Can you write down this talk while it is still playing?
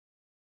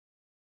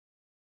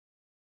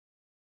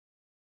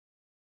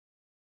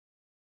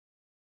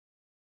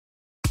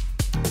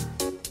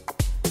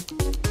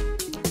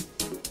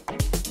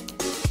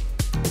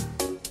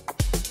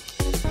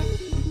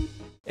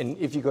And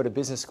if you go to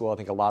business school, I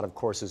think a lot of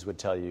courses would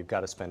tell you you've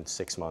got to spend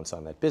 6 months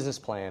on that business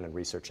plan and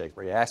research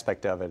every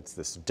aspect of it. It's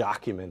this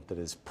document that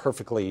is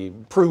perfectly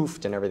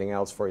proofed and everything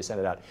else before you send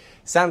it out.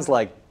 Sounds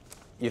like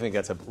you think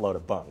that's a load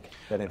of bunk,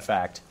 that in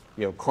fact,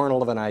 you know,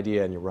 kernel of an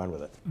idea and you run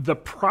with it. The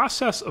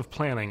process of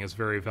planning is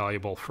very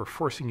valuable for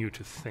forcing you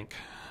to think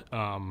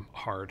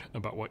hard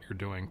about what you're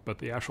doing, but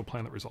the actual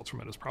plan that results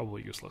from it is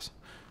probably useless,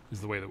 is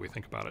the way that we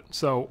think about it.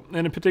 So,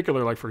 and in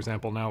particular, like for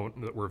example, now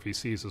that we're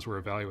VCs, as we're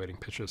evaluating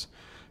pitches,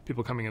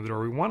 people coming in the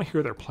door, we want to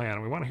hear their plan,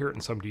 and we want to hear it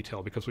in some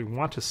detail because we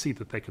want to see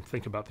that they can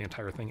think about the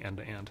entire thing end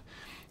to end.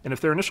 And if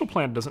their initial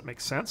plan doesn't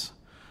make sense,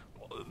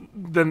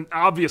 then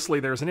obviously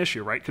there's an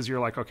issue, right? Because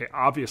you're like, okay,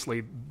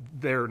 obviously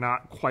they're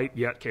not quite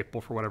yet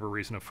capable for whatever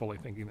reason of fully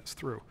thinking this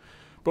through.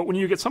 But when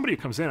you get somebody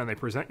who comes in and they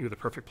present you the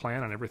perfect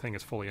plan and everything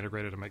is fully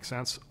integrated and makes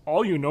sense,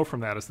 all you know from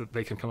that is that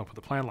they can come up with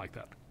a plan like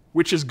that,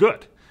 which is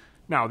good.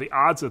 Now, the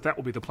odds that that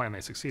will be the plan they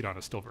succeed on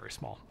is still very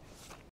small.